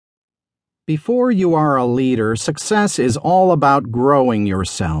Before you are a leader, success is all about growing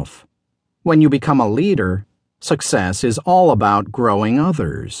yourself. When you become a leader, success is all about growing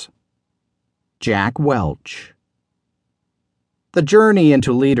others. Jack Welch. The journey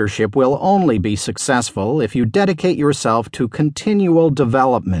into leadership will only be successful if you dedicate yourself to continual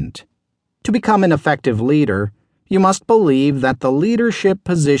development. To become an effective leader, you must believe that the leadership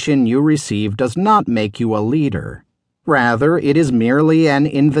position you receive does not make you a leader. Rather, it is merely an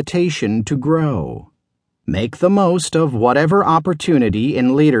invitation to grow. Make the most of whatever opportunity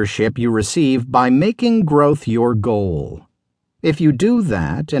in leadership you receive by making growth your goal. If you do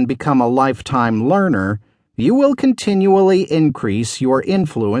that and become a lifetime learner, you will continually increase your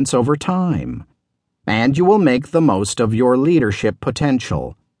influence over time, and you will make the most of your leadership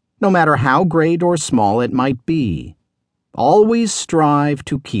potential, no matter how great or small it might be. Always strive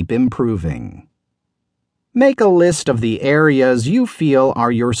to keep improving. Make a list of the areas you feel are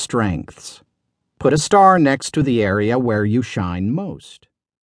your strengths. Put a star next to the area where you shine most.